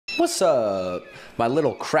What's up, my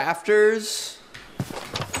little crafters?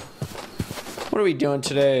 What are we doing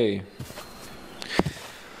today?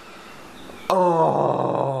 Oh,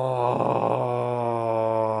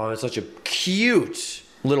 it's such a cute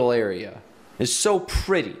little area. It's so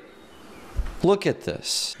pretty. Look at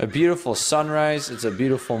this. A beautiful sunrise. It's a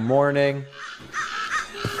beautiful morning.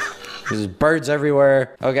 There's birds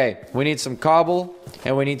everywhere. Okay, we need some cobble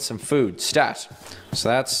and we need some food. Stat. So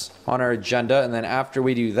that's on our agenda, and then after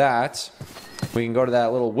we do that, we can go to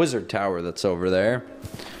that little wizard tower that's over there.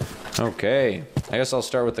 Okay, I guess I'll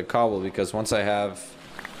start with the cobble because once I have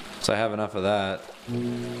enough of that.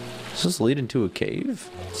 Does this lead into a cave?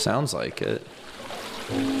 Sounds like it.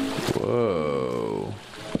 Whoa.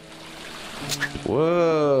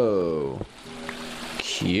 Whoa.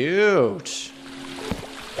 Cute.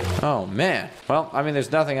 Oh man. Well, I mean,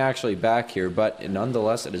 there's nothing actually back here, but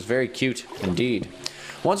nonetheless, it is very cute indeed.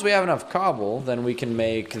 Once we have enough cobble, then we can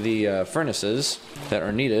make the furnaces that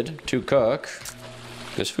are needed to cook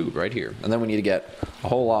this food right here. And then we need to get a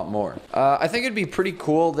whole lot more. I think it'd be pretty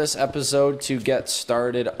cool this episode to get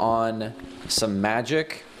started on some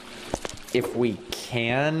magic if we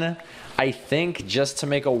can. I think just to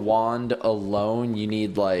make a wand alone, you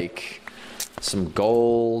need like some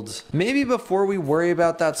gold. Maybe before we worry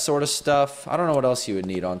about that sort of stuff, I don't know what else you would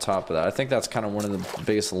need on top of that. I think that's kind of one of the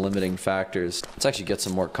biggest limiting factors. Let's actually get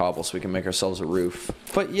some more cobble so we can make ourselves a roof.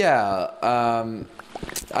 But yeah,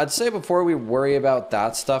 I'd say before we worry about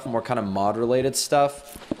that stuff, more kind of mod related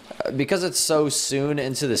stuff, because it's so soon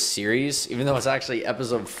into the series, even though it's actually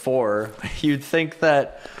episode 4, you'd think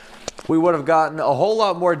that we would have gotten a whole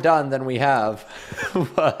lot more done than we have.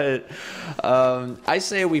 But I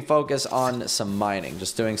say we focus on some mining,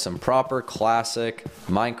 just doing some proper classic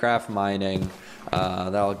Minecraft mining.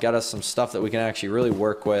 That'll get us some stuff that we can actually really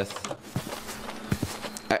work with.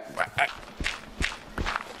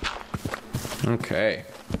 Okay.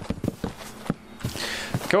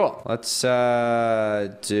 Cool. Let's do...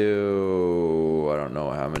 I don't know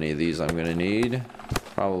how many of these I'm going to need.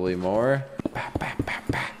 Probably more.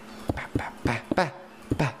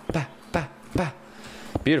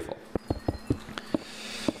 Beautiful.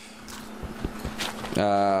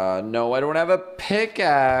 No, I don't have a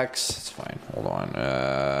pickaxe. It's fine. Hold on.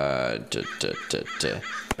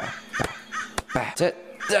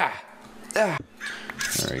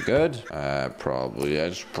 Very good. That's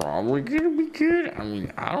probably gonna be good. I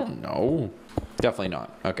mean, I don't know. Definitely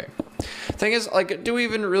not. Okay. Thing is, like, do we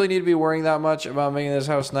even really need to be worrying that much about making this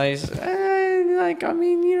house nice? Like, I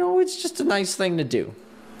mean, you know, it's just a nice thing to do,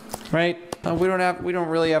 right? We don't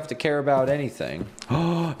really have to care about anything.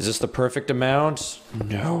 Oh, is this the perfect amount?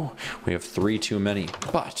 No, we have 3 too many,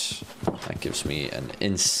 but that gives me an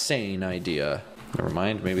insane idea. Never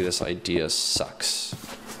mind, maybe this idea sucks.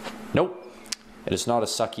 Nope, it is not a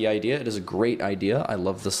sucky idea. It is a great idea. I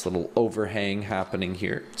love this little overhang happening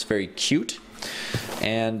here. It's very cute.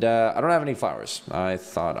 And I don't have any flowers. I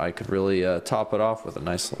thought I could really top it off with a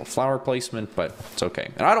nice little flower placement, but it's okay.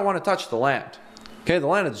 And I don't want to touch the land. Okay, the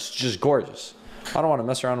land is just gorgeous. I don't want to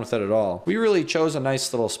mess around with it at all. We really chose a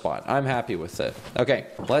nice little spot. I'm happy with it. Okay,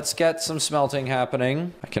 let's get some smelting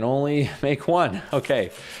happening. I can only make 1.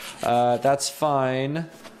 Okay, that's fine,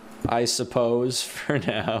 I suppose, for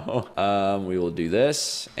now. We will do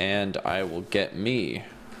this, and I will get me.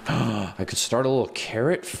 I could start a little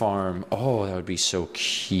carrot farm. Oh, that would be so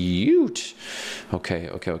cute. Okay,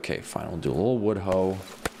 fine. We'll do a little wood hoe,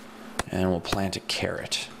 and we'll plant a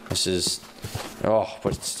carrot. This is, oh,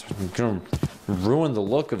 but it's gonna ruin the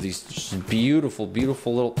look of these just beautiful,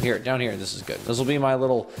 beautiful little, here, down here, this is good. This will be my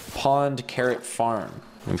little pond carrot farm.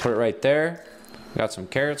 We can put it right there. We got some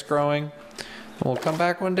carrots growing. And we'll come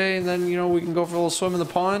back one day and then, you know, we can go for a little swim in the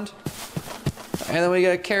pond. And then we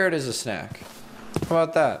get a carrot as a snack. How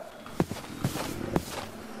about that?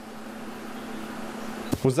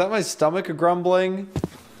 Was that my stomach grumbling?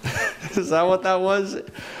 Is that what that was?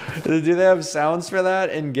 Do they have sounds for that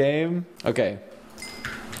in game? Okay.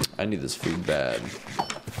 I need this food bad.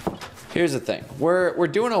 Here's the thing. We're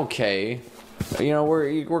doing okay. You know,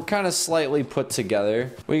 we're kind of slightly put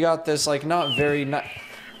together. We got this like not very that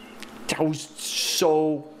was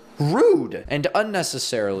so rude and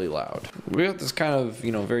unnecessarily loud. We got this kind of,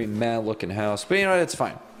 you know, very mad looking house, but you know what, it's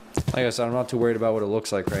fine. Like I said, I'm not too worried about what it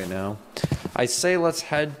looks like right now. I say let's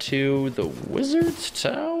head to the wizard's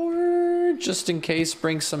tower, just in case,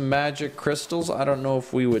 bring some magic crystals. I don't know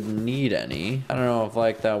if we would need any. I don't know if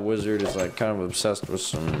like that wizard is like kind of obsessed with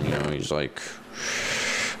some, you know, he's like,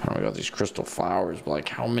 I don't know, we got these crystal flowers, but like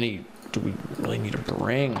how many do we really need to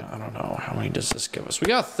bring? I don't know. How many does this give us? We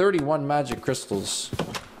got 31 magic crystals.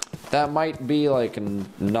 That might be like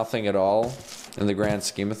nothing at all. In the grand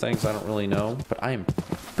scheme of things, I don't really know. But I am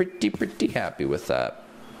pretty happy with that.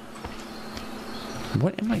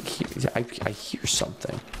 What am I hearing? I hear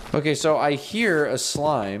something. Okay, so I hear a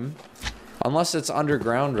slime. Unless it's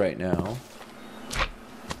underground right now.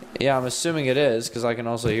 Yeah, I'm assuming it is, because I can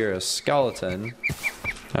also hear a skeleton.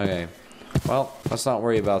 Okay. Well, let's not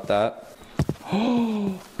worry about that.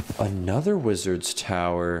 Oh, another wizard's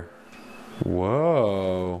tower.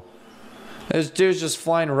 Whoa. This dude's just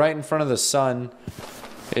flying right in front of the sun.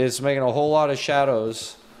 It's making a whole lot of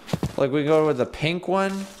shadows. Like, we go with the pink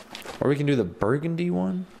one, or we can do the burgundy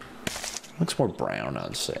one. Looks more brown,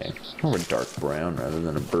 I'd say. More of a dark brown rather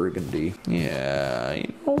than a burgundy. Yeah,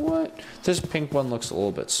 you know what? This pink one looks a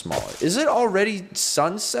little bit smaller. Is it already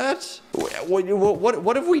sunset?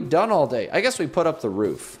 What have we done all day? I guess we put up the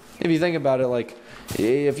roof. If you think about it, like,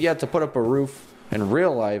 if you had to put up a roof in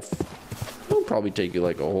real life, it would probably take you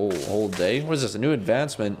like a whole day. What is this? A new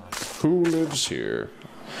advancement? Who lives here?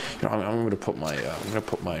 You know, I'm gonna put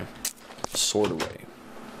my sword away.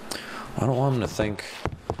 I don't want him to think.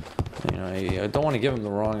 You know, I don't want to give him the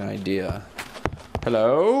wrong idea.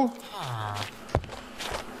 Hello?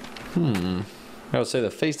 I would say the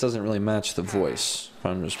face doesn't really match the voice.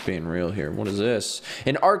 I'm just being real here. What is this?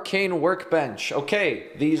 An arcane workbench. Okay,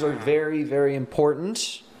 these are very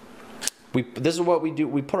important. This is what we do.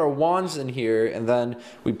 We put our wands in here, and then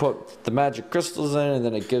we put the magic crystals in, and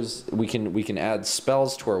then it gives we can add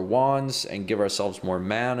spells to our wands and give ourselves more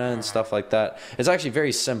mana and stuff like that. It's actually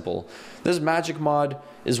very simple. This magic mod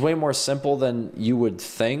is way more simple than you would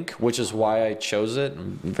think, which is why I chose it.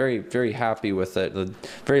 I'm very happy with it. The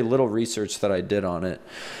very little research that I did on it.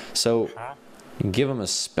 So you can give him a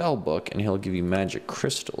spell book, and he'll give you magic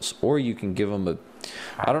crystals, or you can give him a.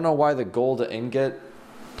 I don't know why the gold ingot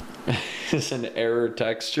is an error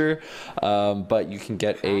texture, but you can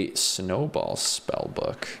get a snowball spell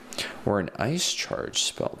book or an ice charge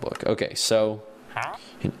spell book. Okay, so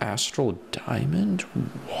an astral diamond.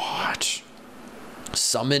 What?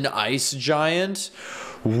 Summon ice giant.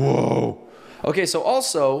 Whoa. Okay, so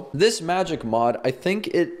also this magic mod, I think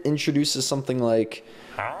it introduces something like,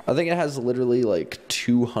 I think it has literally like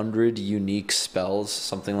 200 unique spells,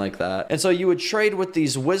 something like that. And so you would trade with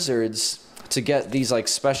these wizards to get these like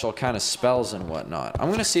special kind of spells and whatnot.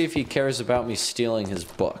 I'm gonna see if he cares about me stealing his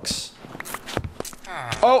books.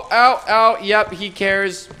 Oh, ow, yep, he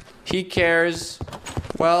cares. He cares.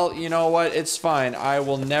 Well, you know what? It's fine. I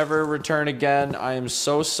will never return again. I am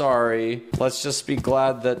so sorry. Let's just be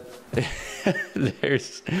glad that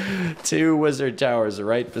there's two wizard towers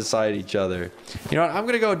right beside each other. You know what? I'm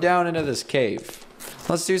gonna go down into this cave.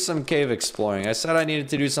 Let's do some cave exploring. I said I needed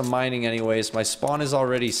to do some mining anyways. My spawn is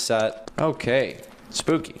already set. Okay.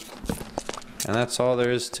 Spooky. And that's all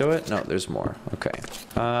there is to it? No, there's more. Okay.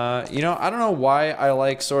 You know, I don't know why I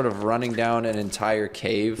like sort of running down an entire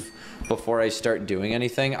cave before I start doing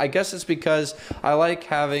anything. I guess it's because I like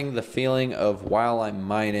having the feeling of while I'm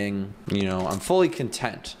mining, you know, I'm fully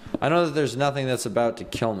content. I know that there's nothing that's about to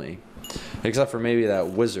kill me. Except for maybe that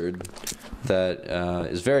wizard that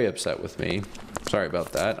is very upset with me. Sorry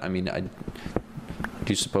about that. I mean, I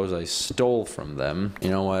do suppose I stole from them. You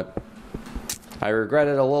know what? I regret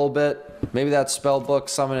it a little bit. Maybe that spell book,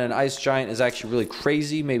 Summon an Ice Giant, is actually really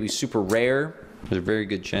crazy. Maybe super rare. There's a very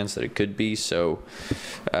good chance that it could be. So,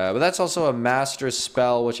 but that's also a master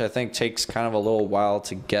spell, which I think takes kind of a little while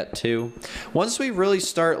to get to. Once we really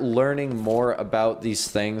start learning more about these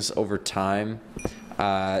things over time,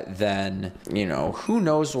 then, you know, who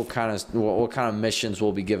knows what kind of missions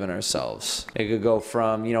we'll be giving ourselves. It could go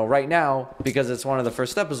from, you know, right now, because it's one of the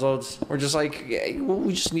first episodes, we're just like, yeah,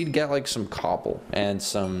 we just need to get like some cobble and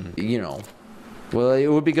some, you know, well, it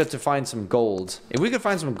would be good to find some gold. If we could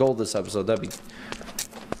find some gold this episode, that'd be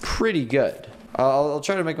pretty good. I'll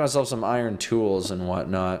try to make myself some iron tools and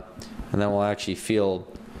whatnot, and then we'll actually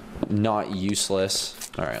feel not useless.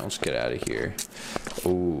 All right, let's get out of here.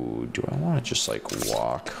 Oh, do I want to just like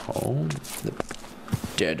walk home? The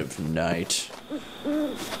dead of night.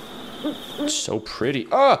 It's so pretty.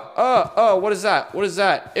 Oh, what is that? What is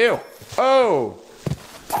that? Ew. Oh.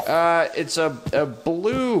 It's a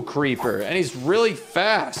blue creeper, and he's really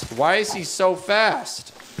fast. Why is he so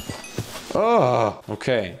fast? Oh,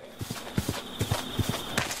 okay.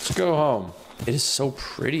 Let's go home. It is so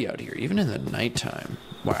pretty out here, even in the nighttime.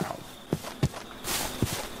 Wow.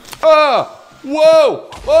 Oh! Whoa!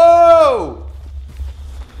 Whoa!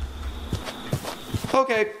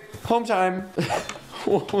 Okay, home time.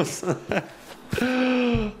 What was that?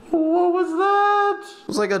 What was that? It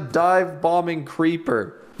was like a dive bombing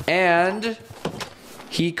creeper. And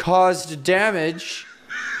he caused damage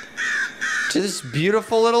to this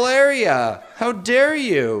beautiful little area. How dare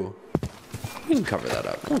you? We can cover that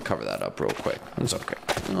up. We'll cover that up real quick. It's okay.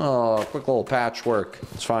 Oh, quick little patchwork.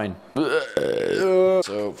 It's fine.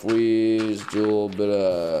 So if we do a little bit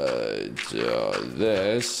of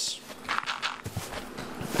this.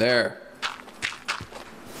 There.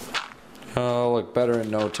 Oh, look better in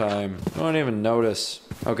no time. I don't even notice.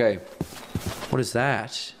 Okay. What is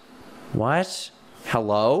that? What?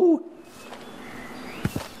 Hello?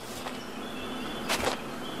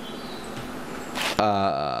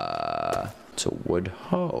 It's a wood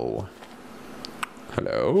hoe.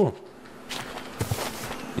 Hello?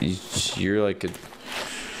 You're like a...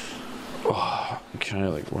 Oh, kind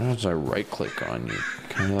of like... Why does I right click on you?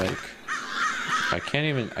 Kind of like... I can't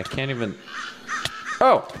even...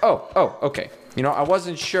 Oh, okay. You know, I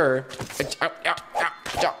wasn't sure.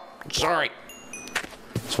 Sorry.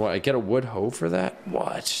 So what, I get a wood hoe for that?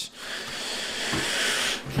 What?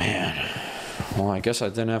 Man. Well, I guess I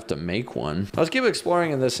didn't have to make one. Let's keep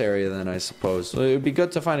exploring in this area then, I suppose. It would be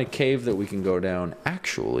good to find a cave that we can go down.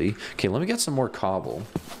 Actually, okay, let me get some more cobble.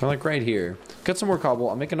 I'm like right here. Get some more cobble.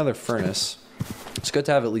 I'll make another furnace. It's good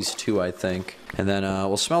to have at least 2, I think. And then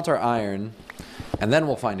we'll smelt our iron. And then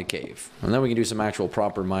we'll find a cave. And then we can do some actual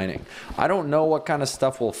proper mining. I don't know what kind of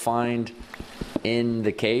stuff we'll find in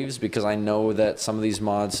the caves, because I know that some of these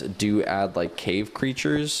mods do add like cave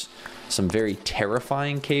creatures. Some very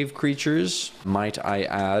terrifying cave creatures, might I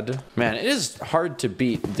add. Man, it is hard to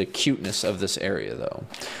beat the cuteness of this area, though.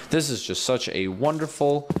 This is just such a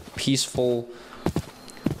wonderful, peaceful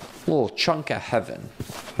little chunk of heaven,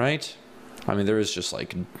 right? I mean, there is just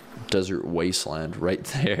like desert wasteland right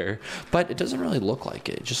there, but it doesn't really look like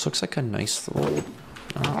it. It just looks like a nice little,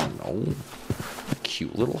 I don't know, a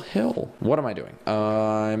cute little hill. What am I doing?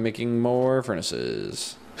 I'm making more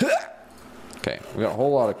furnaces. Okay, we got a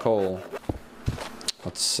whole lot of coal.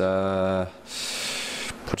 Let's put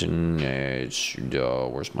in,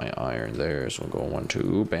 where's my iron? There, so we'll go 1,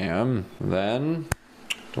 2, bam. Then,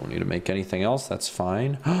 don't need to make anything else, that's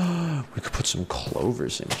fine. We could put some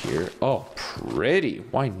clovers in here. Oh, pretty,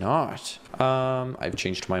 why not? I've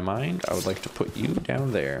changed my mind. I would like to put you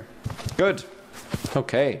down there. Good.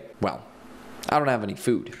 Okay, well, I don't have any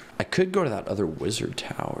food. I could go to that other wizard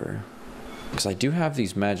tower, because I do have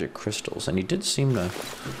these magic crystals, and he did seem to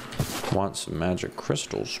want some magic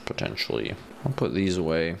crystals, potentially. I'll put these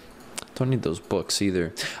away. Don't need those books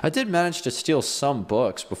either. I did manage to steal some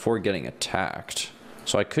books before getting attacked,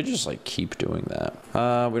 so I could just, like, keep doing that.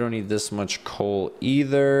 We don't need this much coal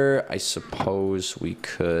either. I suppose we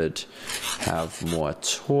could have more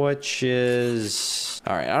torches.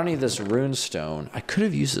 All right, I don't need this runestone. I could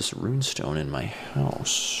have used this runestone in my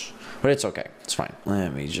house. But it's okay. It's fine.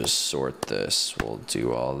 Let me just sort this. We'll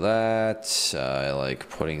do all that. I like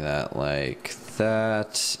putting that like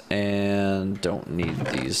that. And don't need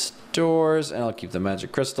these doors. And I'll keep the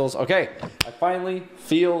magic crystals. Okay. I finally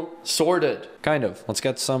feel sorted. Kind of. Let's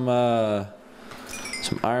get some iron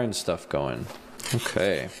stuff going.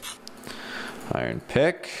 Okay. Iron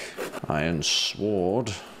pick. Iron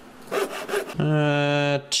sword.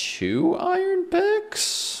 2 iron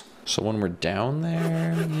picks. So when we're down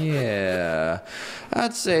there, yeah,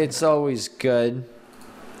 I'd say it's always good,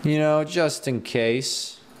 you know, just in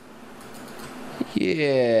case.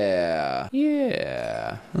 Yeah.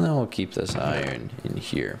 And then we'll keep this iron in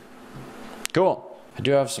here. Cool. I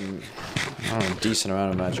do have some, I don't know, decent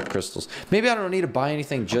amount of magic crystals. Maybe I don't need to buy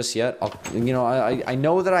anything just yet. I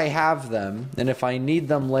know that I have them, and if I need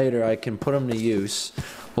them later, I can put them to use.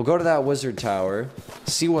 We'll go to that wizard tower,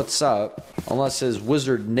 see what's up, unless his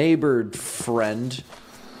wizard neighbor friend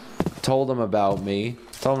told him about me,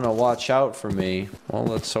 told him to watch out for me. Well,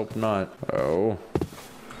 let's hope not. Oh.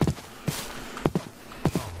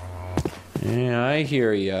 Yeah, I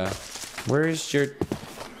hear ya. Where's your...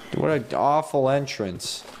 What an awful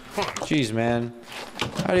entrance. Jeez, man.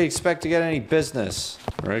 How do you expect to get any business?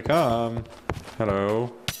 Here I come.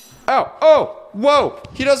 Hello. Oh! Whoa!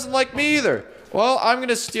 He doesn't like me either. Well, I'm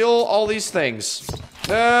gonna steal all these things.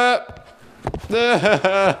 Okay,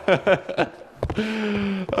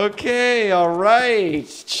 alright.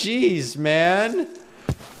 Jeez, man.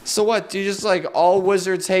 So what, do you just like, all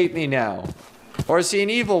wizards hate me now? Or is he an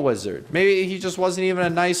evil wizard? Maybe he just wasn't even a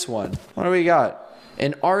nice one. What do we got?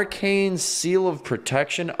 An arcane seal of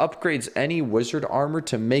protection upgrades any wizard armor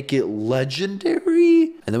to make it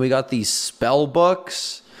legendary. And then we got these spell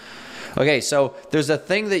books. Okay, so there's a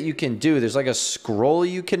thing that you can do. There's like a scroll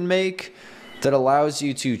you can make that allows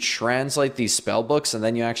you to translate these spell books, and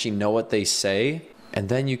then you actually know what they say. And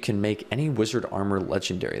then you can make any wizard armor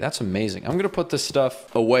legendary. That's amazing. I'm going to put this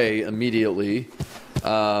stuff away immediately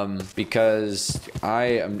because I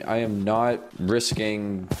am not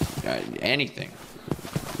risking anything.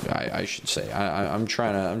 I should say. I'm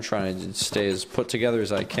trying to stay as put together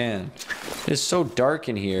as I can. It's so dark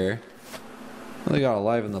in here. Really gotta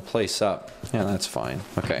liven the place up. Yeah, that's fine.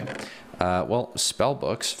 Okay. Well, spell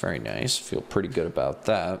books, very nice. Feel pretty good about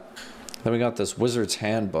that. Then we got this wizard's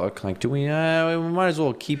handbook. Like, do we might as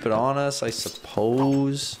well keep it on us, I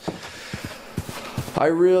suppose. I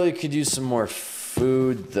really could use some more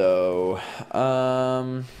food, though.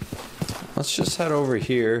 Let's just head over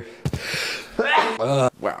here.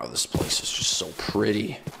 Wow, this place is just so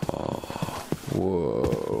pretty. Oh,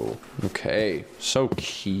 whoa. Okay, so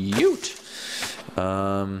cute.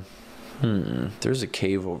 There's a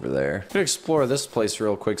cave over there. I'm gonna explore this place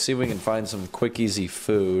real quick, see if we can find some quick, easy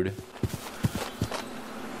food.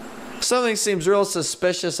 Something seems real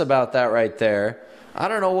suspicious about that right there. I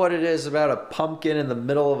don't know what it is about a pumpkin in the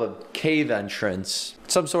middle of a cave entrance.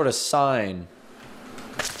 Some sort of sign.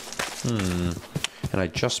 And I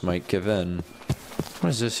just might give in. What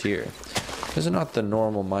is this here? These are not the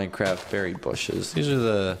normal Minecraft berry bushes. These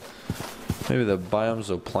are maybe the Biomes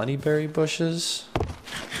of Plenty berry bushes.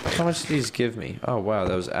 How much do these give me? Oh wow,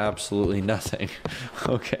 that was absolutely nothing.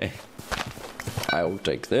 Okay. I will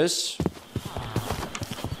take this.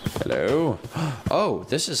 Hello. Oh,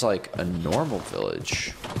 this is like a normal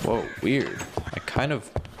village. Whoa, weird. I kind of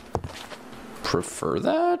prefer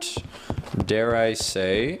that, dare I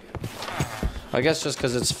say. I guess just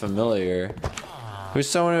because it's familiar. Who's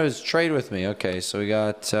someone who has trade with me? Okay, so we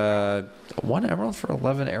got 1 emerald for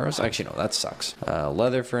 11 arrows. Actually, no, that sucks.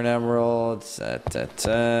 Leather for an emerald.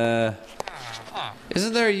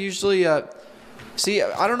 Isn't there usually a... See,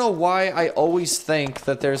 I don't know why I always think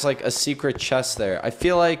that there's like a secret chest there. I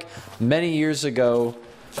feel like many years ago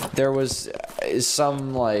there was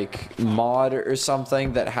some like mod or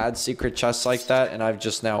something that had secret chests like that, and I've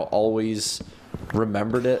just now always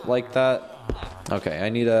remembered it like that. Okay, I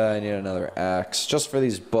need another axe just for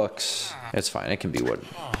these books. It's fine. It can be wood.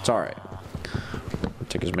 It's all right.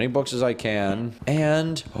 Take as many books as I can,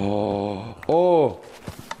 and oh,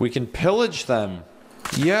 we can pillage them.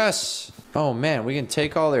 Yes. Oh man, we can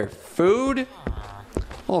take all their food.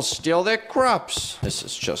 We'll steal their crops. This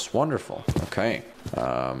is just wonderful. Okay.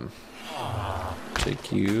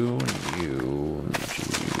 Take you and you and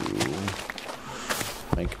you.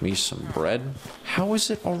 Make me some bread. How is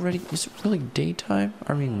it already? Is it really daytime?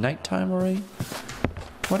 I mean nighttime already?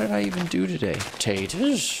 What did I even do today?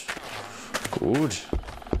 Taters. Good.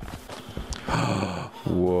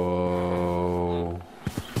 Whoa.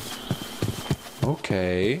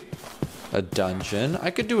 Okay. A dungeon. I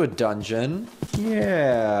could do a dungeon.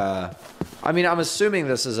 Yeah. I mean, I'm assuming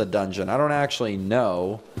this is a dungeon. I don't actually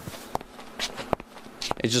know.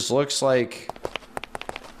 It just looks like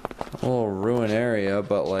a little ruin area,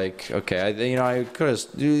 but like, okay, I could have.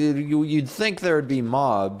 You'd think there would be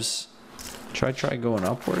mobs. Try going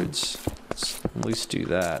upwards. Let's at least do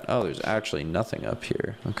that. Oh, there's actually nothing up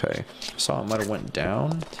here. Okay, saw it might have went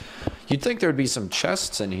down. You'd think there would be some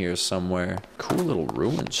chests in here somewhere. Cool little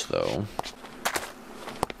ruins, though.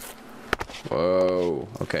 Whoa.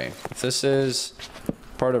 Okay, if this is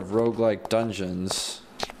part of roguelike dungeons.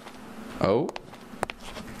 Oh.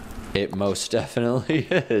 It most definitely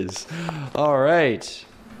is. All right.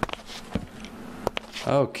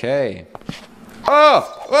 Okay. Oh!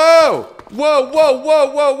 Whoa! Whoa! Whoa!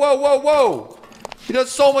 Whoa! Whoa! Whoa! Whoa! Whoa! He does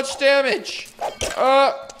so much damage.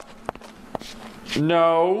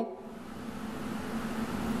 No.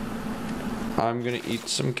 I'm gonna eat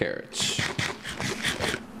some carrots.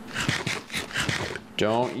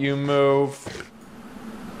 Don't you move.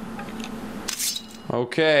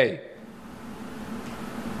 Okay.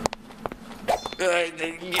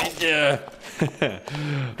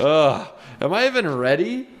 Am I even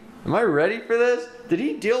ready? Am I ready for this? Did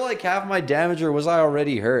he deal like half my damage, or was I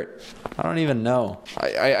already hurt? I don't even know.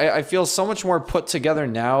 I feel so much more put together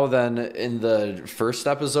now than in the first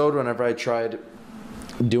episode whenever I tried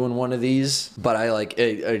doing one of these, but I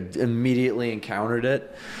immediately encountered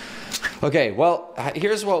it. Okay, well,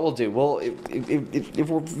 here's what we'll do. Well, if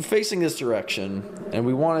we're facing this direction and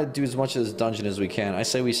we want to do as much of this dungeon as we can, I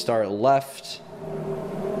say we start left.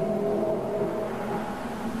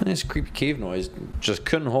 And this creepy cave noise just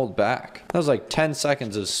couldn't hold back. That was like 10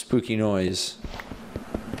 seconds of spooky noise.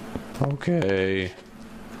 Okay.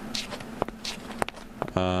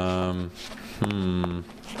 Hello.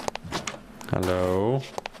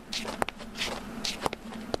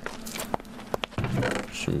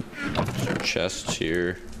 Some chests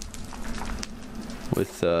here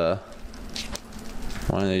with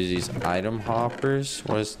one of these item hoppers.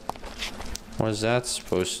 What is that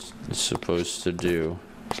supposed to do?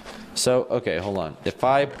 So okay, hold on. If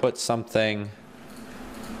I put something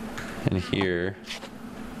in here,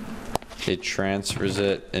 it transfers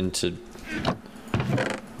it into...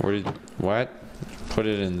 What? Put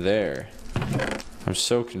it in there. I'm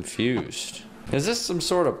so confused. Is this some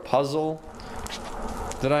sort of puzzle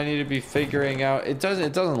that I need to be figuring out? It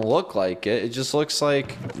doesn't look like it. It just looks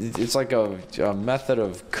like it's like a method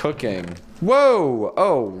of cooking. Whoa!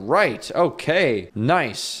 Oh, right. Okay.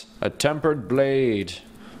 Nice. A tempered blade.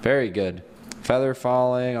 Very good. Feather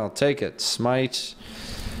falling. I'll take it. Smite.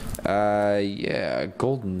 Yeah.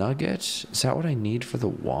 Gold nugget. Is that what I need for the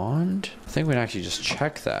wand? I think we can actually just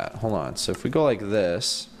check that. Hold on. So if we go like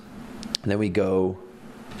this, and then we go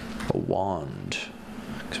a wand.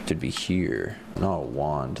 Except it'd be here. Not a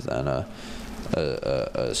wand, then a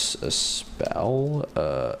spell,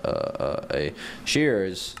 a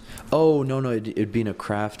shears. Oh, no, it'd be in a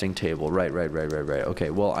crafting table. Right. Okay,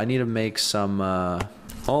 well, I need to make some,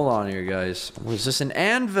 hold on here, guys. Was this an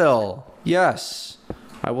anvil? Yes,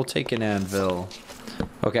 I will take an anvil.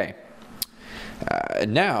 Okay.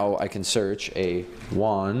 Now I can search a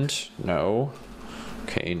wand. No.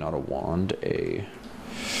 Okay, not a wand,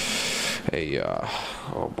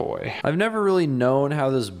 oh boy. I've never really known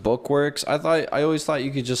how this book works. I always thought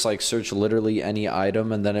you could just like search literally any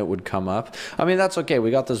item and then it would come up. I mean, that's okay.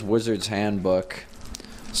 We got this wizard's handbook.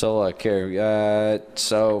 So look here.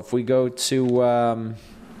 So if we go to,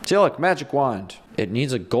 see, look, magic wand. It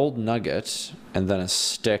needs a gold nugget and then a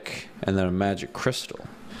stick and then a magic crystal,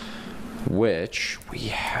 which we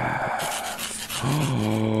have.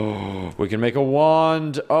 Oh, we can make a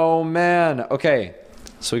wand. Oh man. Okay.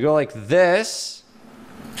 So we go like this,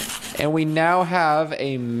 and we now have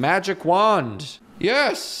a magic wand.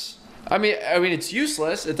 Yes! I mean, it's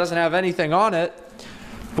useless. It doesn't have anything on it.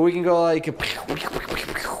 But we can go like...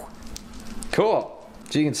 Cool.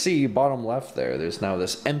 So you can see, bottom left there's now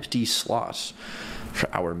this empty slot for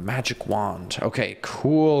our magic wand. Okay,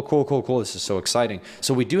 cool. This is so exciting.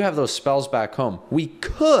 So we do have those spells back home. We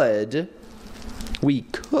could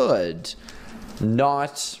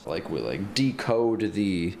not like decode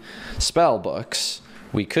the spell books.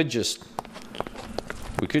 We could just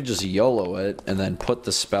YOLO it and then put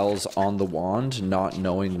the spells on the wand, not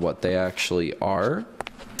knowing what they actually are.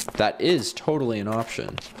 That is totally an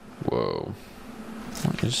option. Whoa.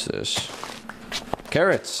 What is this?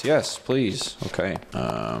 Carrots, yes, please. Okay.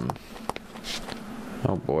 Oh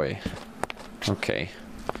boy. Okay.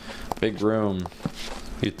 Big room.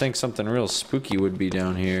 You'd think something real spooky would be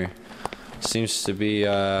down here. Seems to be,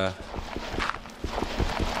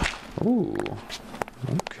 ooh,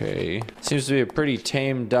 okay. Seems to be a pretty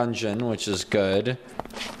tame dungeon, which is good.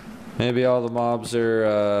 Maybe all the mobs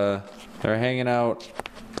are, they're hanging out.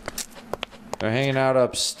 They're hanging out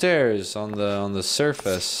upstairs on the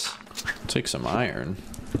surface. Take some iron.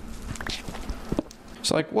 It's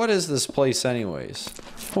like, what is this place anyways?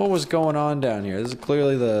 What was going on down here? This is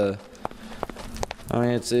clearly the... I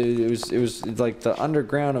mean, it was like the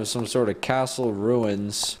underground of some sort of castle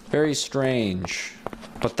ruins. Very strange.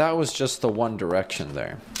 But that was just the one direction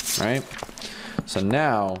there, right? So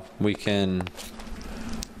now we can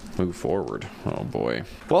move forward. Oh boy.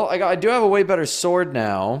 Well, I do have a way better sword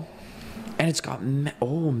now. And it's got,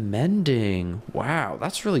 mending. Wow,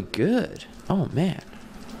 that's really good. Oh man.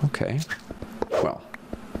 Okay. Well.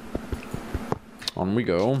 On we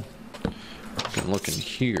go. Can look in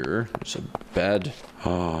here. There's a bed.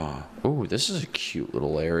 Oh, this is a cute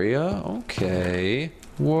little area. Okay.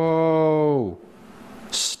 Whoa.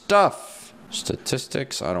 Stuff.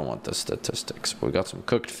 Statistics. I don't want the statistics. But we got some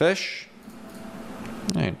cooked fish.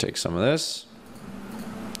 I can take some of this.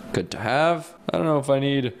 Good to have. I don't know if I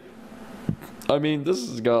need... I mean, this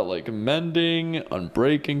has got like mending,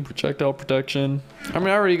 unbreaking, projectile protection. I mean,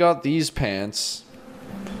 I already got these pants.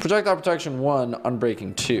 Projectile protection 1,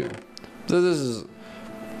 unbreaking 2. So this is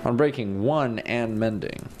unbreaking 1 and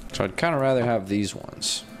mending. So I'd kind of rather have these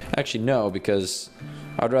ones. Actually, no, because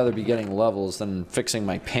I'd rather be getting levels than fixing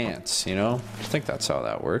my pants, you know? I think that's how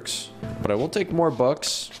that works. But I will take more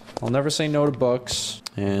books. I'll never say no to books.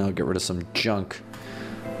 And I'll get rid of some junk.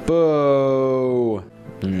 Boo!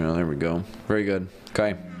 Yeah, there we go. Very good.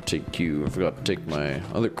 Okay. Take you. I forgot to take my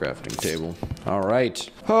other crafting table. Alright.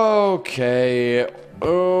 Okay.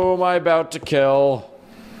 Oh, am I about to kill?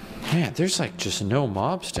 Man, there's like just no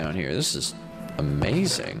mobs down here. This is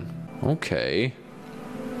amazing. Okay.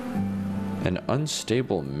 An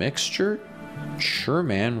unstable mixture? Sure,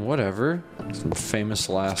 man. Whatever. Some famous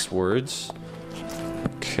last words.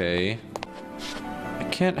 Okay. I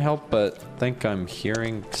can't help but think I'm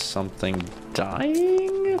hearing something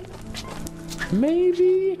dying?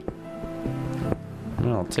 Maybe?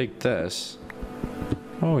 Well, I'll take this.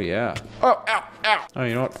 Oh, yeah. Oh, ow, Oh,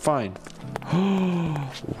 you know what? Fine.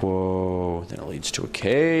 Whoa. Then it leads to a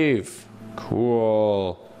cave.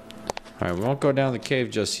 Cool. Alright, we won't go down the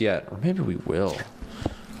cave just yet. Or maybe we will.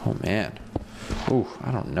 Oh, man. Ooh,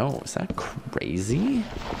 I don't know. Is that crazy?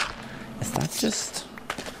 Is that just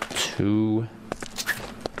too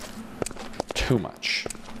much?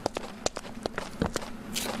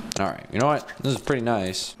 Alright, you know what? This is pretty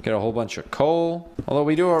nice. Get a whole bunch of coal. Although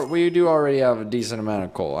we do already have a decent amount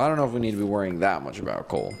of coal. I don't know if we need to be worrying that much about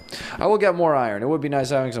coal. I will get more iron. It would be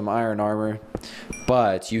nice having some iron armor.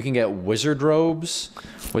 But you can get wizard robes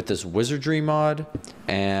with this wizardry mod.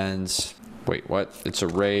 And wait, what? It's a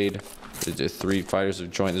raid. The 3 fighters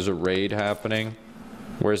have joined. There's a raid happening.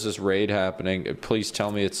 Where's this raid happening? Please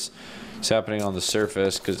tell me it's happening on the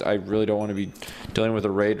surface, because I really don't want to be dealing with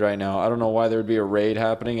a raid right now. I don't know why there would be a raid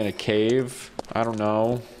happening in a cave. I don't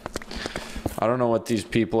know. I don't know what these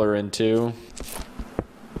people are into.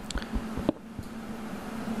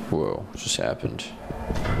 Whoa, what just happened?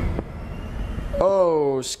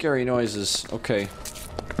 Oh, scary noises. Okay.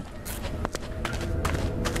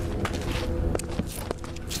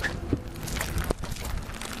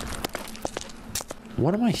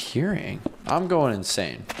 What am I hearing? I'm going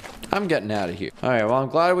insane. I'm getting out of here. Alright, well, I'm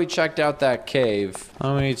glad we checked out that cave.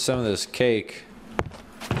 I'm gonna eat some of this cake.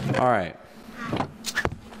 Alright.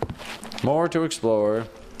 More to explore.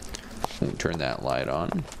 Ooh, turn that light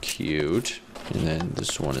on. Cute. And then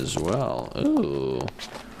this one as well. Ooh.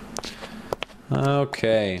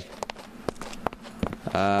 Okay.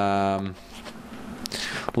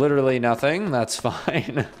 Literally nothing. That's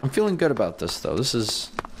fine. I'm feeling good about this, though. This is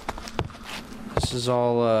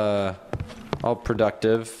all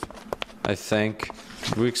productive, I think.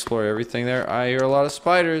 Did we explore everything there? I hear a lot of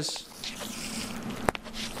spiders.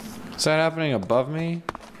 Is that happening above me?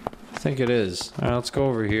 I think it is. Alright, let's go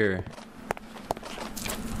over here.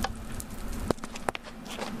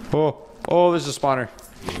 Oh, there's a spawner.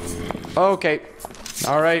 Okay.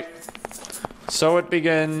 Alright. So it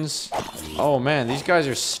begins. Oh man, these guys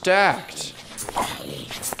are stacked.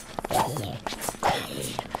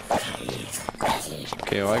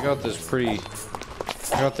 Okay, well, I got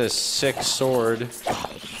this sick sword.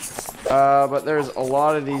 But there's a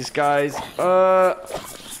lot of these guys. Stop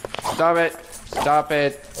it. Stop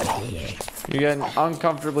it. You're getting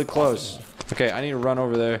uncomfortably close. Okay, I need to run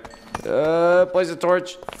over there. Place a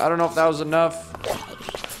torch. I don't know if that was enough.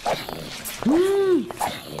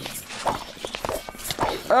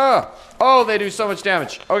 Oh, they do so much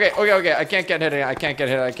damage. Okay. I can't get hit.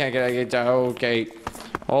 Okay.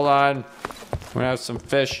 Hold on. I'm gonna have some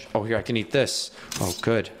fish. Oh, here, I can eat this. Oh,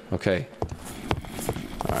 good. Okay.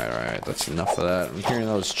 Alright. That's enough of that. I'm hearing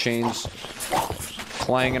those chains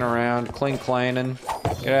clanging around. Clang-clanging.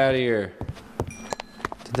 Get out of here.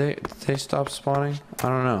 Did they stop spawning? I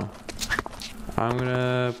don't know. I'm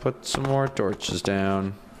gonna put some more torches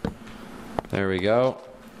down. There we go.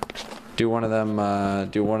 Do one of them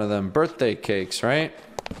birthday cakes, right?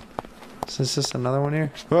 Is this another one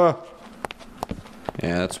here? Oh!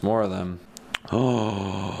 Yeah, that's more of them.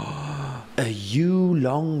 Oh, a yew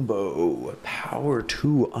longbow, power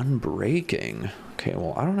 2 unbreaking. Okay,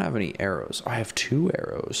 well, I don't have any arrows. I have 2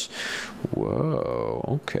 arrows. Whoa,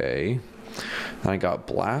 okay. I got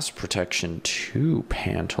blast protection 2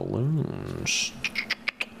 pantaloons.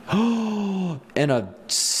 Oh, and a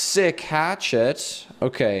sick hatchet.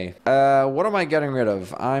 Okay, what am I getting rid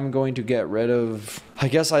of? I'm going to get rid of... I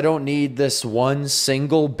guess I don't need this one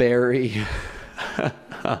single berry.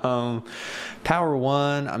 Power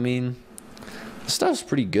 1, I mean, the stuff's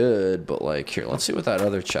pretty good, but like, here, let's see what that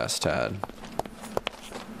other chest had.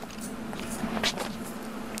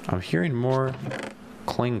 I'm hearing more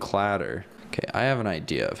cling clatter. Okay, I have an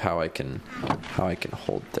idea of how I can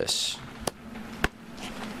hold this.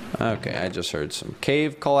 Okay, I just heard some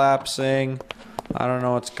cave collapsing. I don't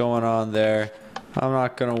know what's going on there. I'm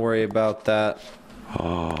not gonna worry about that.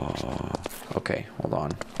 Oh, okay, hold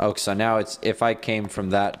on. Oh, so now it's, if I came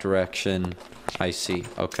from that direction, I see,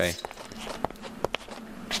 okay.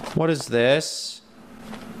 What is this?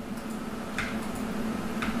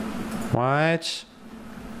 What?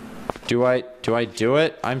 Do I do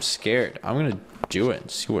it? I'm scared. I'm gonna do it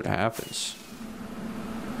and see what happens.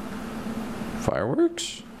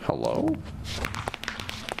 Fireworks? Hello?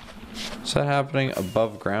 Is that happening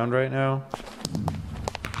above ground right now?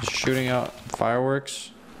 Just shooting out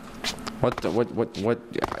fireworks? What?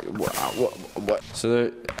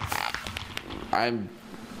 So I'm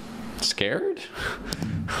scared?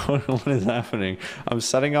 What is happening? I'm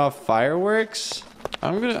setting off fireworks?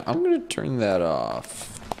 I'm gonna turn that off.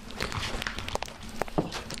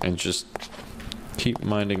 And just keep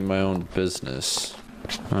minding my own business.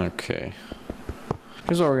 Okay.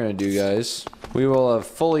 Here's what we're gonna do, guys. We will have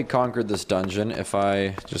fully conquered this dungeon if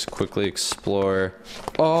I just quickly explore.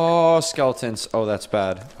 Oh, skeletons. Oh, that's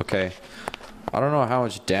bad. Okay. I don't know how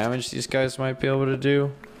much damage these guys might be able to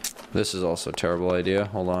do. This is also a terrible idea.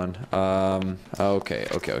 Hold on.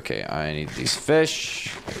 Okay. I need these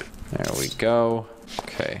fish. There we go.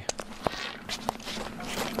 Okay.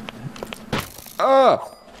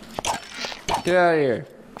 Oh! Get out of here.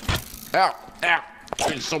 Ow! Ow!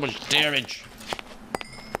 Doing so much damage.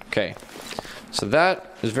 Okay. So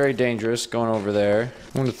that is very dangerous going over there.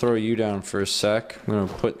 I'm going to throw you down for a sec. I'm going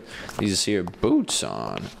to put these here boots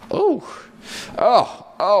on. Oh!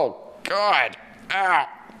 Oh, God. Ow.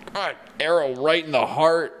 God. Arrow right in the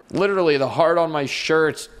heart. Literally, the heart on my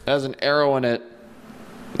shirt has an arrow in it.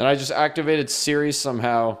 And I just activated Siri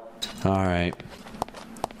somehow. Alright.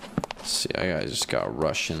 Let's see, I just got to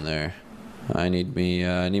rush in there. I need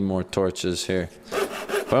more torches here.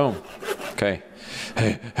 Boom. Okay.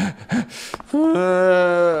 There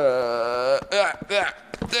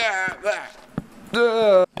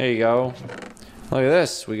you go. Look at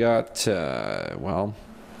this. We got, well,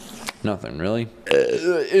 nothing really.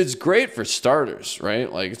 It's great for starters,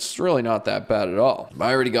 right? Like, it's really not that bad at all.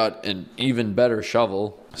 I already got an even better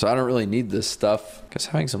shovel, so I don't really need this stuff. Guess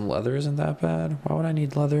having some leather isn't that bad. Why would I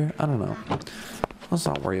need leather? I don't know. Let's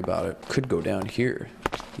not worry about it. Could go down here.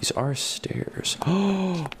 These are stairs.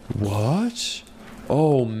 Oh, what?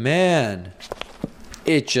 Oh, man.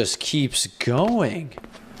 It just keeps going.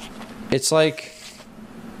 It's like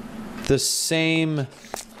the same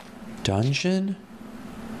dungeon.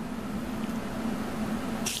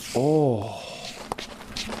 Oh.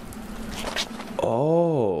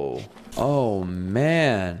 Oh. Oh,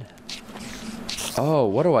 man. Oh,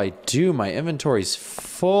 what do I do? My inventory's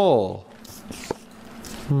full.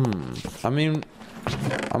 I mean,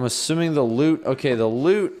 I'm assuming the loot... Okay, the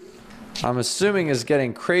loot, I'm assuming, is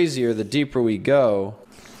getting crazier the deeper we go.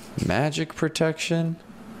 Magic protection?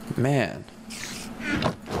 Man.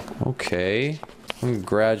 Okay. I'm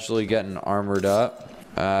gradually getting armored up.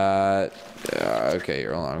 Okay,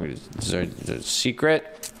 hold on. Is there a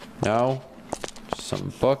secret? No?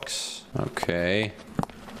 Some books? Okay.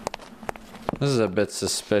 This is a bit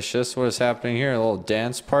suspicious. What is happening here? A little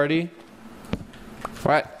dance party?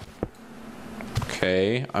 What?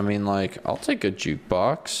 Okay, I mean, like, I'll take a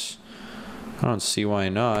jukebox. I don't see why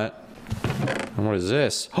not. And what is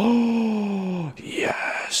this? Oh,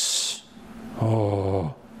 yes.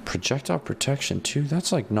 Oh, projectile protection too.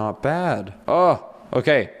 That's like not bad. Oh,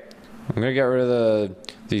 okay. I'm gonna get rid of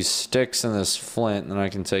these sticks and this flint, and then I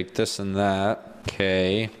can take this and that.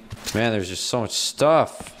 Okay. Man, there's just so much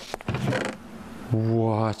stuff.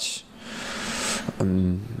 What? A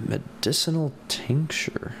medicinal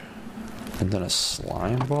tincture. And then a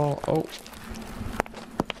slime ball. Oh.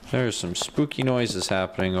 There's some spooky noises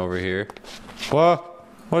happening over here. What?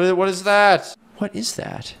 What is that? What is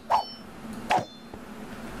that?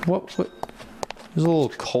 What? There's a little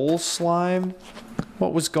coal slime?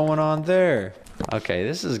 What was going on there? Okay,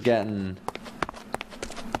 this is getting...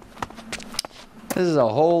 This is a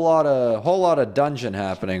whole lot of dungeon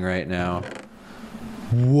happening right now.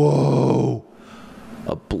 Whoa!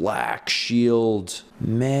 A black shield.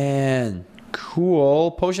 Man, cool.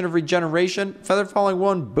 Potion of regeneration. Feather falling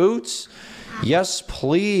one boots. Yes,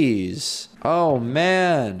 please. Oh,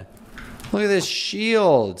 man. Look at this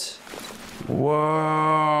shield.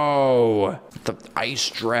 Whoa. The ice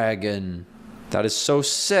dragon. That is so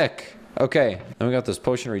sick. Okay, then we got this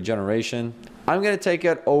potion of regeneration. I'm going to take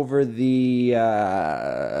it over the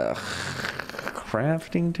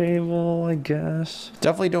crafting table, I guess.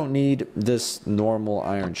 Definitely don't need this normal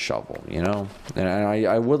iron shovel, you know? And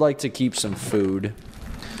I would like to keep some food.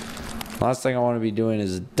 Last thing I want to be doing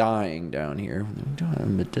is dying down here. I'm doing a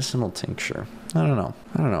medicinal tincture. I don't know.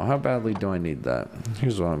 How badly do I need that?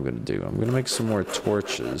 Here's what I'm going to do. I'm going to make some more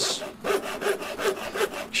torches.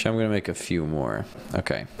 Actually, I'm going to make a few more.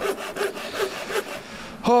 Okay.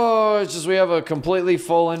 Oh, it's just we have a completely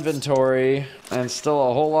full inventory and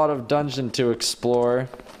still a whole lot of dungeon to explore.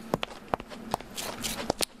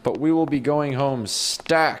 But we will be going home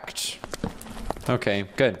stacked. Okay,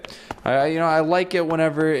 good. I like it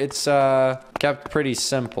whenever it's kept pretty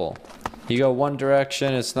simple. You go one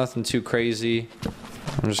direction, it's nothing too crazy.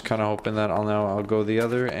 I'm just kind of hoping that I'll go the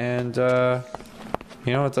other, and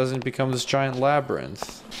it doesn't become this giant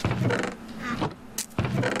labyrinth.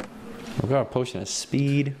 We've got a potion of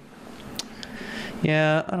speed.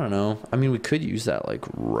 Yeah, I don't know. I mean, we could use that like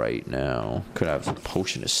right now. Could have a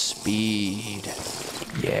potion of speed.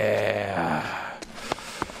 Yeah.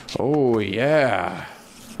 Oh yeah.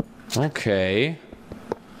 Okay.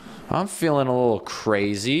 I'm feeling a little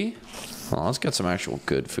crazy. Well, let's get some actual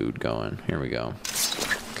good food going. Here we go.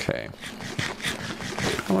 Okay.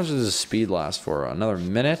 How much does this speed last for? Another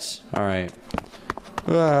minute? Alright.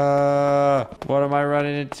 What am I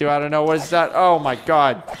running into? I don't know. What is that? Oh my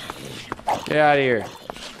god. Get out of here.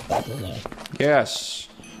 Yes.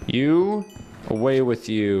 You. Away with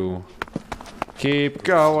you. Keep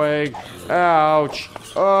going. Ouch.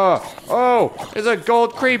 Oh, it's a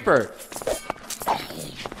gold creeper.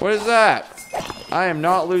 What is that? I am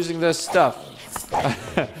not losing this stuff.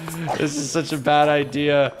 This is such a bad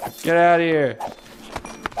idea. Get out of here.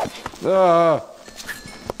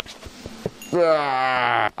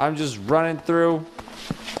 I'm just running through.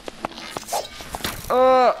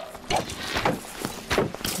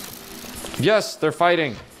 Yes, they're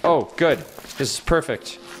fighting. Oh, good. This is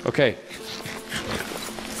perfect. Okay.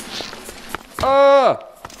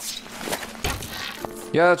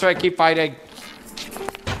 Yeah, that's right. Keep fighting.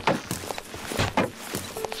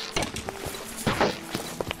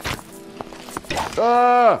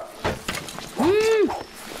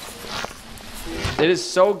 It is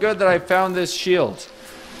so good that I found this shield.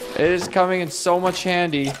 It is coming in so much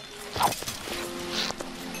handy.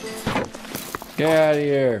 Get out of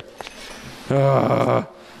here.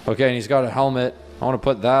 Okay, and he's got a helmet. I want to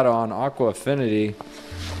put that on. Aqua Affinity.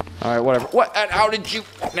 Alright, whatever. What? How did you...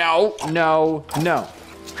 No, no, no.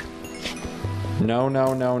 No,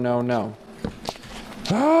 no, no, no, no.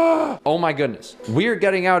 Oh my goodness. We're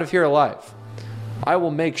getting out of here alive. I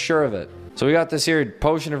will make sure of it. So we got this here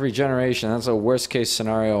potion of regeneration. That's a worst case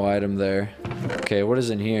scenario item there. Okay, what is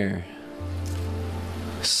in here?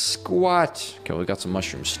 Squat. Okay, we got some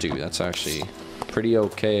mushroom stew. That's actually pretty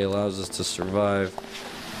okay. Allows us to survive.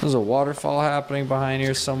 There's a waterfall happening behind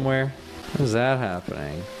here somewhere. What is that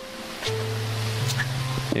happening?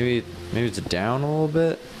 Maybe it's down a little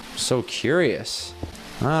bit. I'm so curious.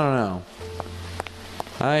 I don't know.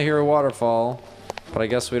 I hear a waterfall, but I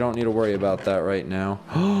guess we don't need to worry about that right now.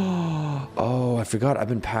 Oh, I forgot. I've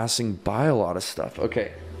been passing by a lot of stuff.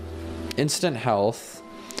 Okay. Instant health.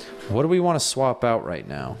 What do we want to swap out right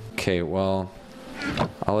now? Okay, well,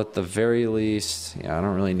 I'll at the very least... Yeah, I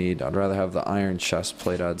don't really need... I'd rather have the iron chest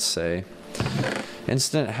plate, I'd say.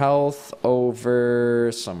 Instant health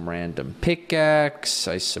over some random pickaxe.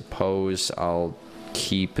 I suppose I'll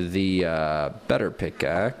keep the better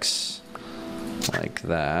pickaxe. Like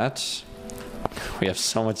that. We have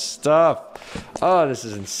so much stuff. Oh, this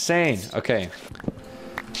is insane. Okay.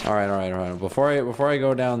 All right. Before I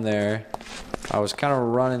go down there, I was kind of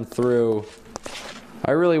running through.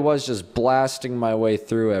 I really was just blasting my way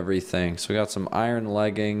through everything. So we got some iron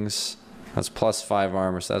leggings. That's +5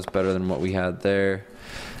 armor, so that's better than what we had there.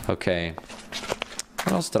 Okay.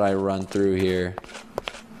 What else did I run through here?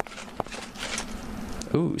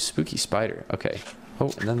 Ooh, spooky spider. Okay.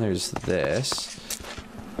 Oh, and then there's this.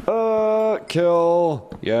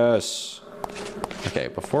 Kill. Yes. Okay,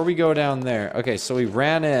 before we go down there. Okay, so we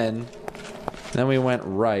ran in. Then we went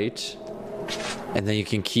right. And then you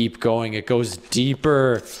can keep going. It goes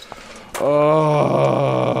deeper.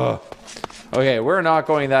 Oh. Okay, we're not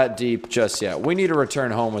going that deep just yet. We need to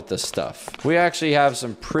return home with this stuff. We actually have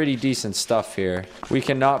some pretty decent stuff here. We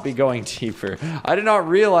cannot be going deeper. I did not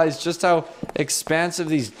realize just how expansive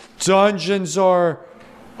these dungeons are.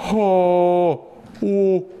 Oh.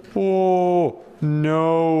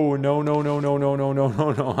 No.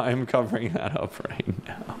 I'm covering that up right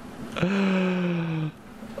now.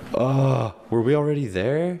 Were we already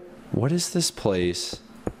there? What is this place?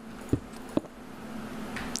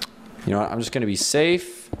 You know what? I'm just going to be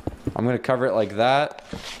safe. I'm going to cover it like that.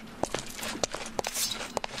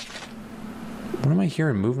 What am I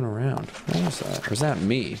hearing moving around? What was that? Or is that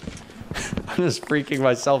me? I'm just freaking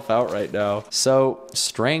myself out right now. So,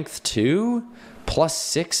 strength 2?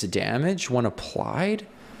 +6 damage when applied?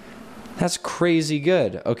 That's crazy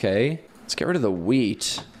good. Okay. Let's get rid of the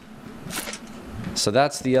wheat. So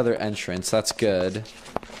that's the other entrance. That's good.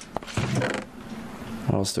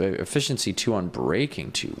 What else do I have? Efficiency 2 on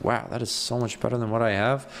breaking 2. Wow, that is so much better than what I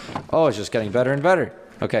have. Oh, it's just getting better and better.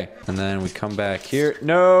 Okay, and then we come back here.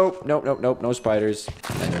 Nope, no spiders.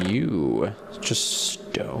 And then you, just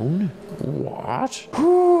stone? What?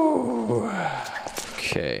 Whew.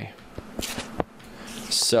 Okay.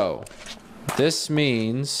 So, this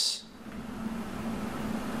means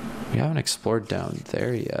we haven't explored down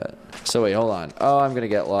there yet. So wait, hold on. Oh, I'm gonna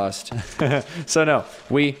get lost. So no,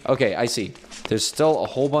 okay, I see. There's still a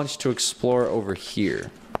whole bunch to explore over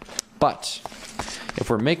here. But, if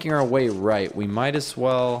we're making our way right, we might as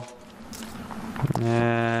well...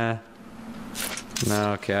 Nah.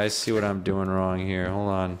 No, okay, I see what I'm doing wrong here. Hold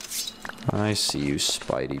on. I see you,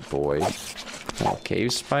 Spidey boy. Oh,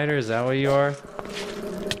 cave spider, is that what you are?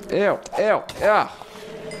 Ew, ew, yeah.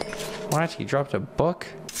 What? He dropped a book?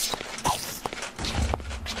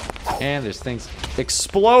 And there's things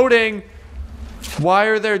exploding. Why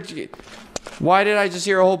are there... Why did I just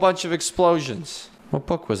hear a whole bunch of explosions? What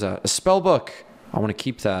book was that? A spell book. I want to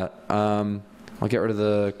keep that. I'll get rid of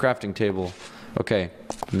the crafting table. Okay.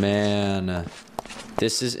 Man.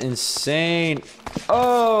 This is insane.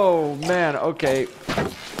 Oh, man. Okay.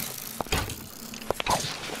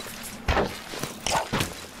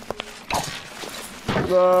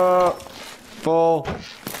 Full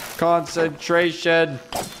concentration.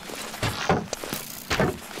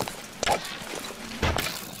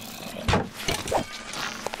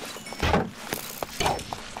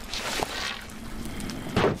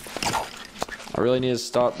 I really need to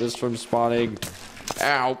stop this from spawning.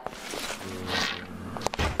 Ow.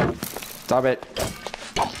 Stop it.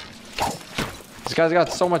 This guy's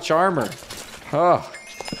got so much armor. Oh.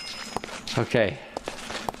 Okay.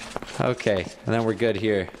 Okay. And then we're good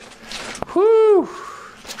here. Whoo.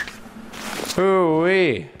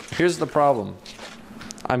 Hoo-wee. Here's the problem.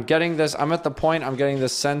 I'm getting this. I'm at the point I'm getting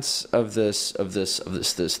this sense of this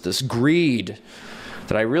greed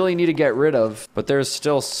that I really need to get rid of, but there's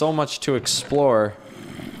still so much to explore.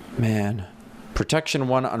 Man. Protection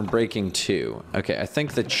 1, Unbreaking 2. Okay, I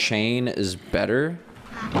think the chain is better.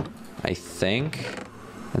 I think.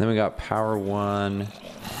 And then we got Power 1.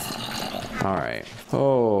 Alright.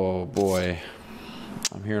 Oh, boy.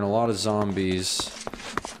 I'm hearing a lot of zombies.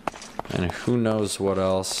 And who knows what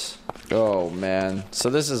else. Oh, man. So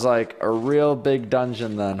this is like a real big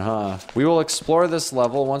dungeon then, huh? We will explore this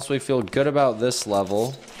level. Once we feel good about this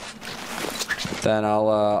level, then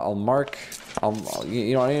I'll mark...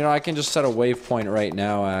 you know, I can just set a waypoint right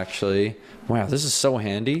now, actually. Wow, this is so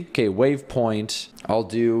handy. Okay, waypoint. I'll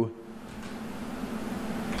do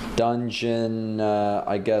dungeon,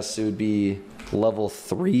 I guess it would be level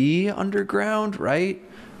 3 underground, right?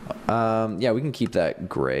 Yeah, we can keep that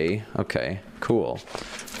gray. Okay, cool.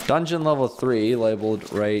 Dungeon level 3,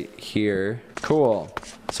 labeled right here. Cool.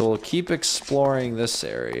 So we'll keep exploring this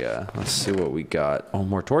area. Let's see what we got. Oh,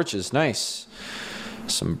 more torches. Nice.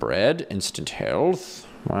 Some bread. Instant health.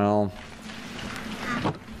 Well.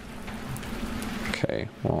 Okay.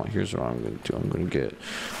 Well, here's what I'm going to do. I'm going to get...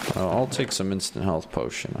 I'll take some instant health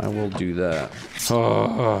potion. I will do that.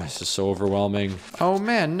 Oh, this is so overwhelming. Oh,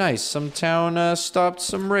 man. Nice. Some town stopped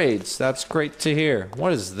some raids. That's great to hear.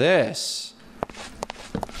 What is this?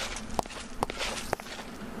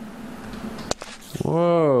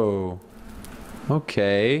 Whoa.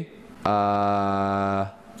 Okay.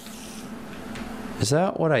 Is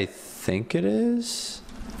that what I think it is?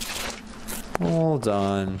 Hold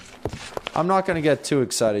on. I'm not going to get too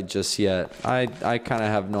excited just yet. I kind of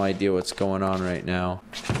have no idea what's going on right now.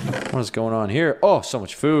 What is going on here? Oh, so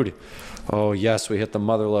much food. Oh, yes, we hit the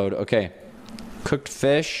mother load. Okay. Cooked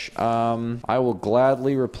fish. I will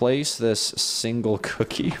gladly replace this single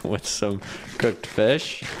cookie with some cooked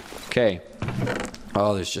fish. Okay.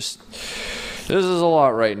 Oh, there's just... This is a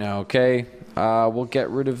lot right now, okay? We'll get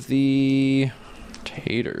rid of the...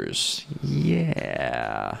 taters.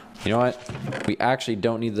 Yeah. You know what? We actually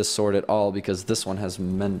don't need this sword at all because this one has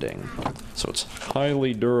mending. So it's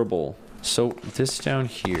highly durable. So this down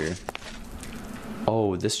here.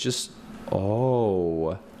 Oh, this just...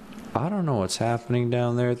 Oh. I don't know what's happening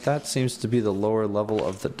down there. That seems to be the lower level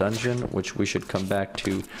of the dungeon, which we should come back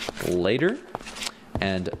to later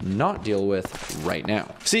and not deal with right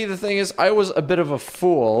now. See, the thing is, I was a bit of a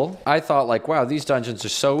fool. I thought like, wow, these dungeons are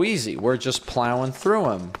so easy. We're just plowing through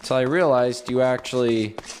them. So I realized you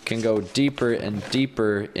actually can go deeper and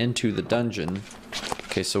deeper into the dungeon.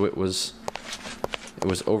 Okay, so it was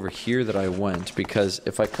over here that I went, because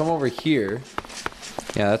if I come over here,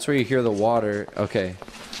 yeah, that's where you hear the water. Okay,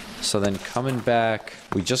 so then coming back,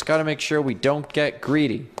 we just got to make sure we don't get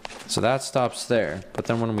greedy. So that stops there. But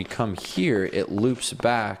then when we come here, it loops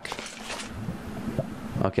back.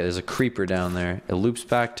 Okay, there's a creeper down there. It loops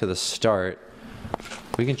back to the start.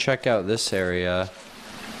 We can check out this area.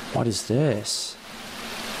 What is this?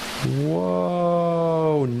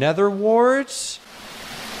 Whoa, nether warts?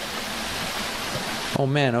 Oh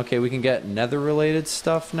man, okay, we can get nether related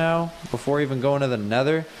stuff now before even going to the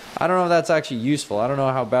nether. I don't know if that's actually useful. I don't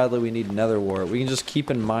know how badly we need nether wart. We can just keep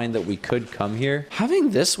in mind that we could come here.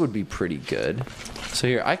 Having this would be pretty good. So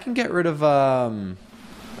here, I can get rid of, I don't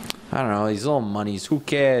know, these little monies. Who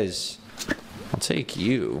cares? I'll take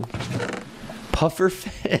you. Puffer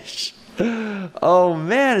fish. Oh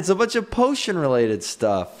man, it's a bunch of potion related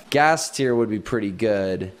stuff. Gas tier would be pretty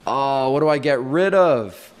good. Oh, what do I get rid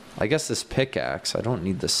of? I guess this pickaxe. I don't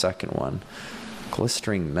need the second one.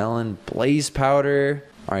 Glistering melon, blaze powder.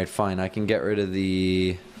 All right, fine. I can get rid of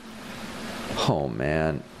the Oh,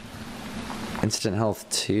 man. Instant health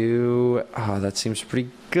 2. Oh, that seems pretty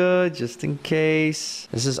good, just in case.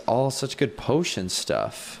 This is all such good potion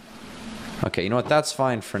stuff. Okay, you know what? That's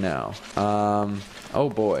fine for now. Oh,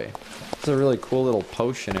 boy. It's a really cool little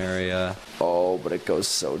potion area. Oh, but it goes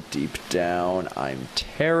so deep down. I'm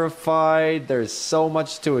terrified. There's so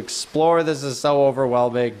much to explore. This is so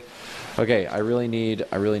overwhelming. Okay, I really need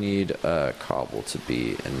cobble to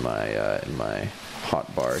be in my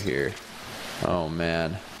hot bar here. Oh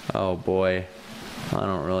man. Oh boy. I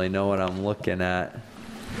don't really know what I'm looking at.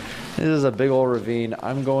 This is a big old ravine.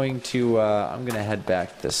 I'm gonna head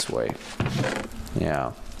back this way.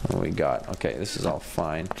 Yeah. What do we got? Okay, this is all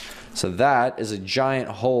fine. So that is a giant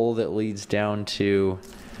hole that leads down to,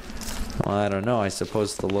 well, I don't know, I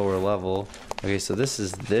suppose the lower level. Okay, so this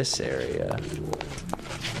is this area.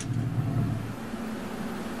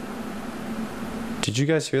 Did you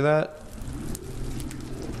guys hear that?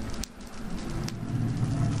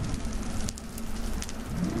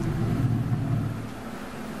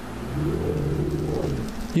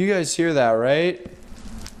 You guys hear that, right?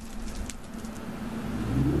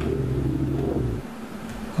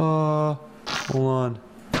 Hold on.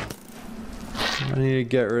 I need to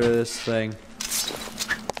get rid of this thing.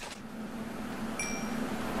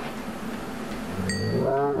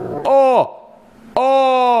 Oh!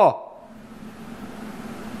 Oh!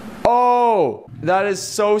 Oh! That is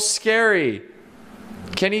so scary.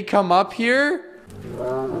 Can he come up here?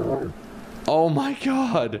 Oh my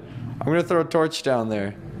god. I'm gonna throw a torch down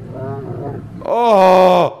there.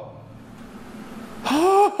 Oh!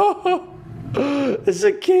 It's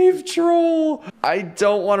a cave troll. I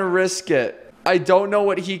don't want to risk it. I don't know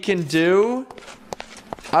what he can do.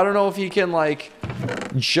 I don't know if he can like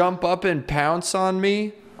jump up and pounce on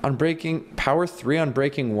me on breaking power 3 on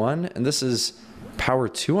breaking 1, and this is power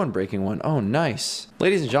 2 on breaking 1. Oh, nice.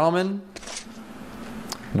 Ladies and gentlemen,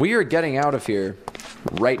 we are getting out of here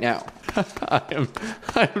right now.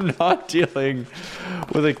 I'm not dealing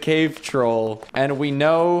with a cave troll, and we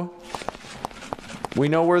know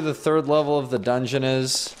where the 3rd level of the dungeon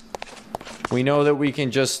is. We know that we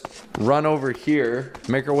can just run over here,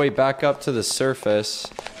 make our way back up to the surface.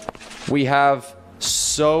 We have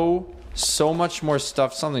so much more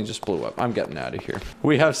stuff. Something just blew up. I'm getting out of here.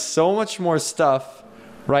 We have so much more stuff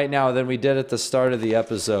right now than we did at the start of the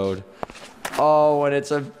episode. Oh, and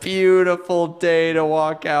it's a beautiful day to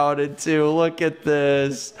walk out into. Look at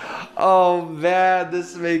this. Oh man,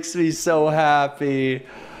 this makes me so happy.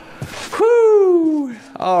 Whoo!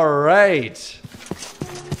 All right.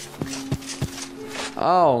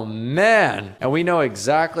 Oh man, and we know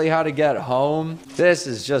exactly how to get home. This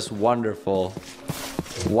is just wonderful.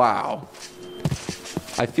 Wow.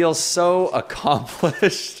 I feel so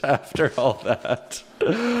accomplished after all that.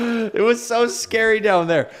 It was so scary down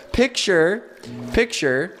there. Picture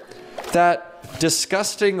that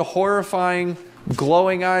disgusting, horrifying,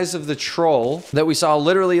 glowing eyes of the troll that we saw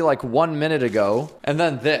literally like 1 minute ago. And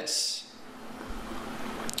then this.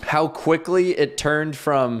 How quickly it turned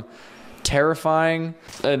from terrifying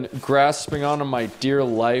and grasping onto my dear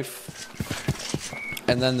life.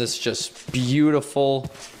 And then this just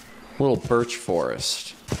beautiful little birch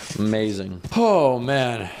forest. Amazing. Oh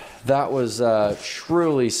man, that was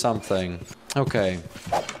truly something. Okay.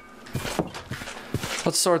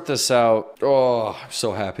 Let's sort this out. Oh, I'm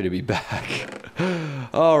so happy to be back.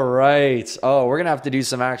 All right. Oh, we're gonna have to do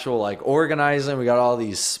some actual like organizing. We got all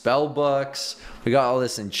these spell books. We got all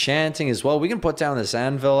this enchanting as well. We can put down this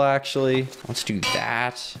anvil actually. Let's do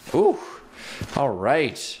that. Ooh. All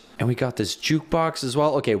right. And we got this jukebox as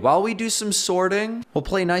well. Okay, while we do some sorting, we'll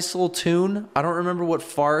play a nice little tune. I don't remember what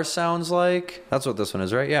far sounds like. That's what this one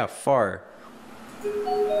is, right? Yeah, far.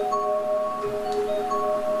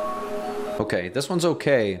 Okay, this one's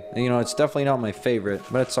okay. You know, it's definitely not my favorite,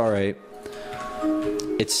 but it's all right.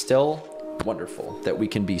 It's still wonderful that we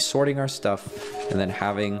can be sorting our stuff and then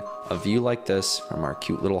having a view like this from our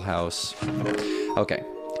cute little house. Okay.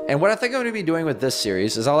 And what I think I'm going to be doing with this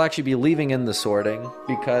series is I'll actually be leaving in the sorting,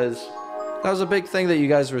 because that was a big thing that you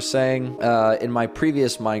guys were saying in my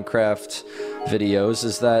previous Minecraft videos,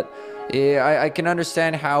 is that I can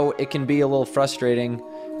understand how it can be a little frustrating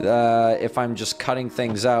if I'm just cutting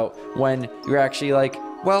things out when you're actually like,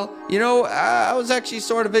 well, you know, I was actually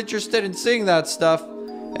sort of interested in seeing that stuff.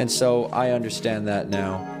 And so I understand that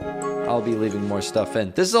now. I'll be leaving more stuff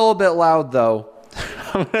in. This is a little bit loud though.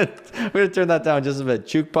 I'm gonna turn that down just a bit.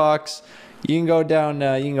 Jukebox, you can go down to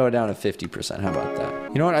 50%. How about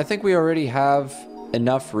that? You know what? I think we already have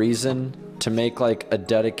enough reason to make like a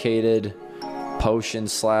dedicated potion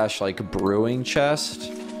slash like brewing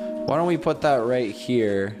chest. Why don't we put that right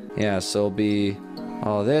here? Yeah, so it'll be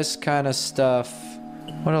all this kind of stuff.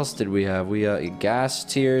 What else did we have? We gas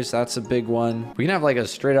tiers, that's a big one. We can have like a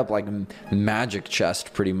straight up like magic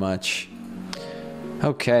chest pretty much.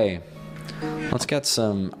 Okay, let's get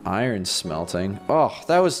some iron smelting. Oh,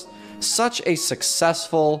 that was such a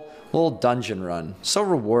successful little dungeon run. So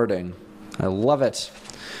rewarding. I love it.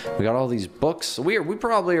 We got all these books. We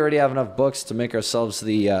probably already have enough books to make ourselves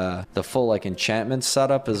the full like enchantment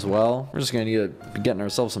setup as well. We're just gonna need to be getting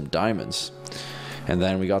ourselves some diamonds. And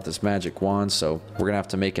then we got this magic wand, so we're gonna have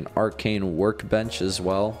to make an arcane workbench as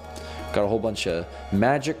well. Got a whole bunch of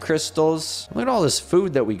magic crystals. Look at all this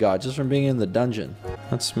food that we got just from being in the dungeon.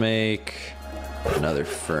 Let's make another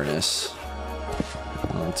furnace.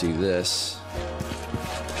 I'll do this.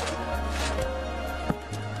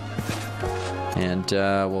 And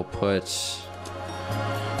we'll put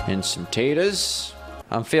in some taters.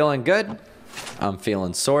 I'm feeling good. I'm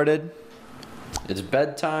feeling sorted. It's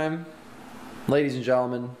bedtime. Ladies and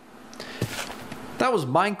gentlemen, that was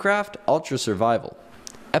Minecraft Ultra Survival,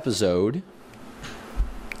 episode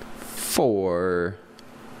 4.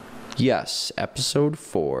 Yes, episode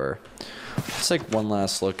 4. Let's take one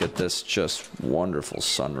last look at this just wonderful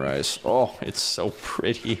sunrise. Oh, it's so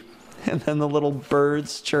pretty. And then the little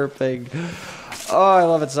birds chirping. Oh, I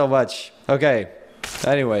love it so much. Okay,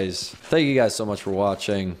 anyways, thank you guys so much for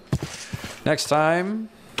watching. Next time,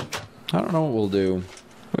 I don't know what we'll do.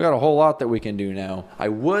 We got a whole lot that we can do now. I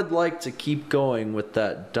would like to keep going with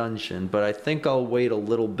that dungeon, but I think I'll wait a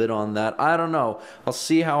little bit on that. I don't know. I'll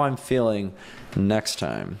see how I'm feeling next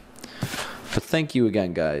time. But thank you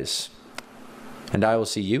again, guys. And I will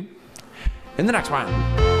see you in the next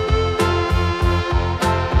one.